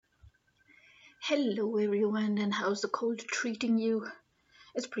Hello everyone, and how's the cold treating you?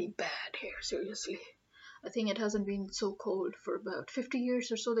 It's pretty bad here, seriously. I think it hasn't been so cold for about 50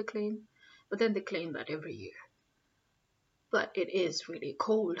 years or so, they claim. But then they claim that every year. But it is really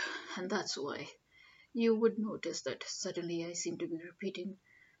cold, and that's why you would notice that suddenly I seem to be repeating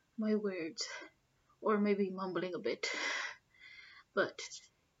my words, or maybe mumbling a bit. But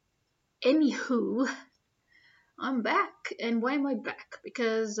anywho, I'm back. And why am I back?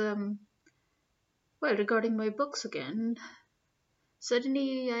 Because, well, regarding my books again,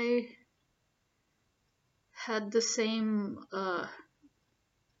 suddenly I had the same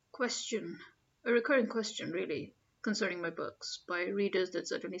question, a recurring question really, concerning my books by readers that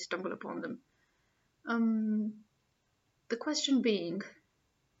suddenly stumble upon them. Um, the question being,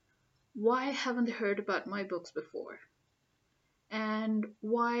 why haven't they heard about my books before? And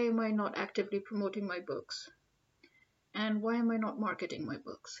why am I not actively promoting my books? And why am I not marketing my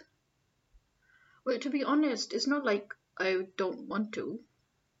books? Well, to be honest, it's not like I don't want to,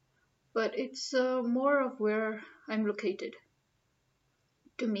 but it's more of where I'm located.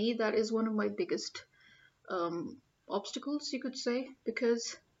 To me, that is one of my biggest obstacles, you could say,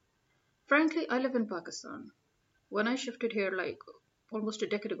 because frankly, I live in Pakistan. When I shifted here, like almost a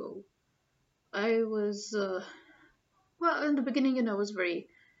decade ago, I was, well, in the beginning, I was very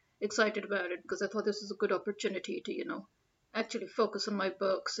excited about it because I thought this was a good opportunity to, actually focus on my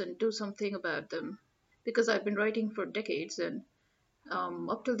books and do something about them. Because I've been writing for decades, and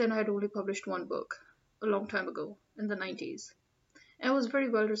up till then, I had only published one book a long time ago in the 90s. And it was very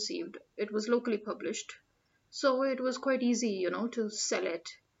well received. It was locally published, so it was quite easy, to sell it,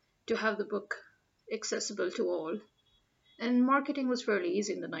 to have the book accessible to all. And marketing was fairly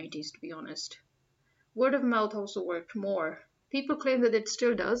easy in the 90s, to be honest. Word of mouth also worked more. People claim that it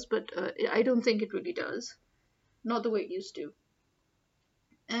still does, but I don't think it really does. Not the way it used to.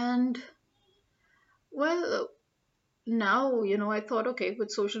 And, well, now, I thought, okay,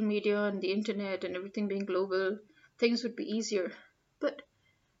 with social media and the internet and everything being global, things would be easier. But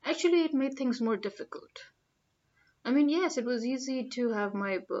actually, it made things more difficult. I mean, yes, it was easy to have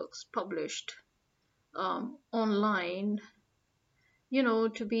my books published online,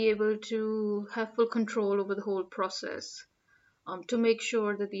 to be able to have full control over the whole process, to make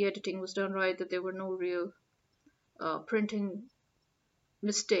sure that the editing was done right, that there were no real printing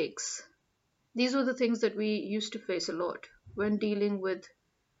mistakes. These were the things that we used to face a lot when dealing with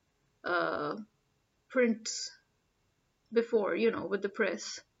uh, prints before, with the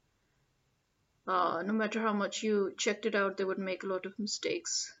press. No matter how much you checked it out, they would make a lot of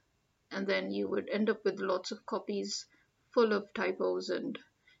mistakes. And then you would end up with lots of copies full of typos and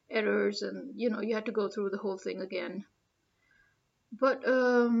errors, and you had to go through the whole thing again. But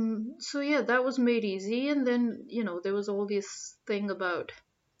so yeah, that was made easy, and then there was all this thing about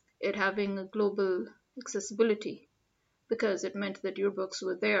it having a global accessibility because it meant that your books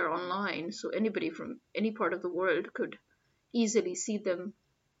were there online, so anybody from any part of the world could easily see them,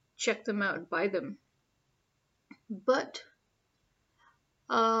 check them out, buy them. But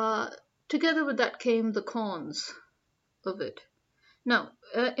uh, together with that came the cons of it. Now,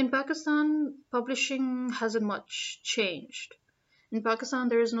 in Pakistan, publishing hasn't much changed. In Pakistan,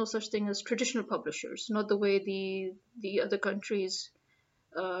 there is no such thing as traditional publishers, not the way the other countries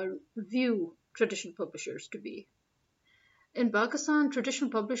view traditional publishers to be. In Pakistan, traditional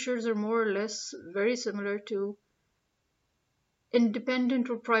publishers are more or less very similar to independent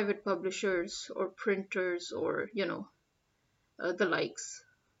or private publishers or printers or the likes.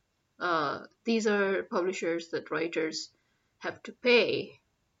 These are publishers that writers have to pay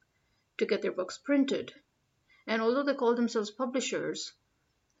to get their books printed. And although they call themselves publishers,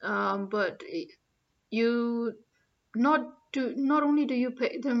 but you not only do you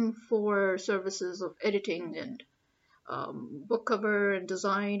pay them for services of editing and book cover and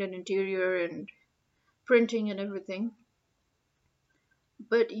design and interior and printing and everything,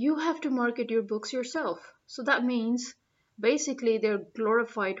 but you have to market your books yourself. So that means basically they're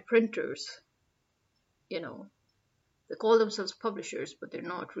glorified printers. You know, they call themselves publishers, but they're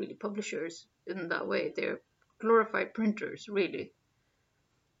not really publishers in that way. They're glorified printers, really.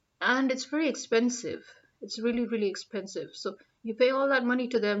 And it's very expensive. It's really, really expensive. So you pay all that money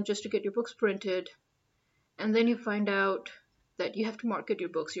to them just to get your books printed, and then you find out that you have to market your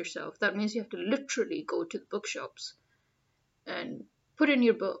books yourself. That means you have to literally go to the bookshops and put in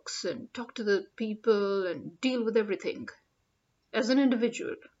your books and talk to the people and deal with everything as an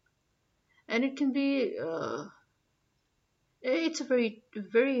individual. And it can be, it's a very,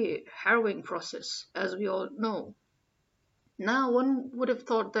 very harrowing process, as we all know. Now, one would have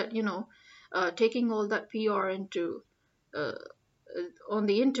thought that, taking all that PR into uh, on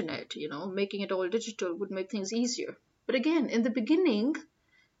the internet, making it all digital would make things easier. But again, in the beginning,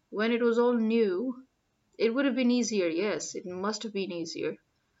 when it was all new, it would have been easier. Yes, it must have been easier.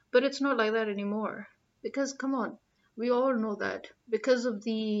 But it's not like that anymore. Because, come on, we all know that because of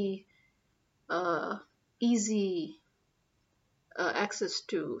the uh, easy access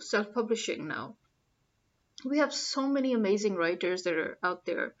to self publishing now, we have so many amazing writers that are out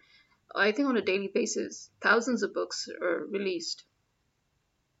there. I think on a daily basis, thousands of books are released.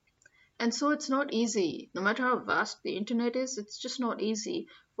 And so it's not easy. No matter how vast the internet is, it's just not easy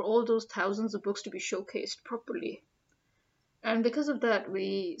for all those thousands of books to be showcased properly. And because of that,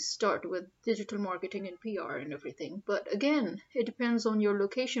 we start with digital marketing and PR and everything. But again, it depends on your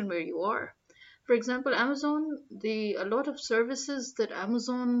location where you are. For example, Amazon, the a lot of services that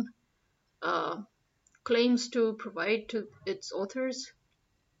Amazon uh, claims to provide to its authors,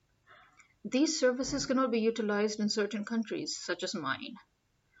 these services cannot be utilized in certain countries, such as mine.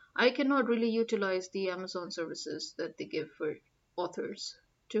 I cannot really utilize the Amazon services that they give for authors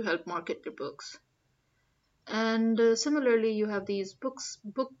to help market their books. And similarly, you have these book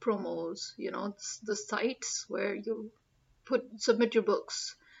promos, it's the sites where you submit your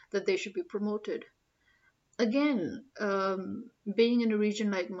books that they should be promoted. Again, being in a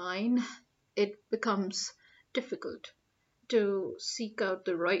region like mine, it becomes difficult to seek out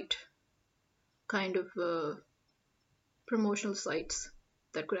the right kind of promotional sites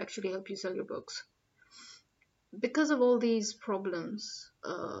that could actually help you sell your books. Because of all these problems,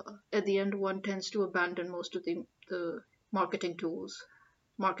 at the end, one tends to abandon most of the marketing tools,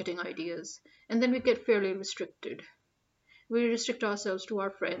 marketing ideas, and then we get fairly restricted. We restrict ourselves to our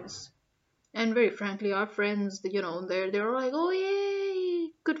friends, and very frankly, our friends, they're like, "Oh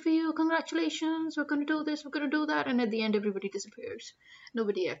yay, good for you, congratulations, we're gonna do this, we're gonna do that," and at the end, everybody disappears.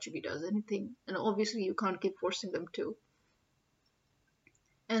 Nobody actually does anything, and obviously, you can't keep forcing them to.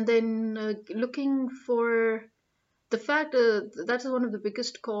 And then looking for the fact that's one of the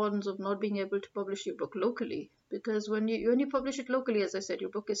biggest cons of not being able to publish your book locally, because when you publish it locally, as I said, your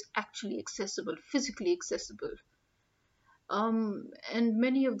book is actually accessible, physically accessible. And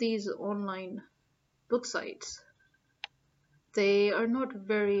many of these online book sites, they are not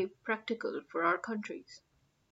very practical for our countries.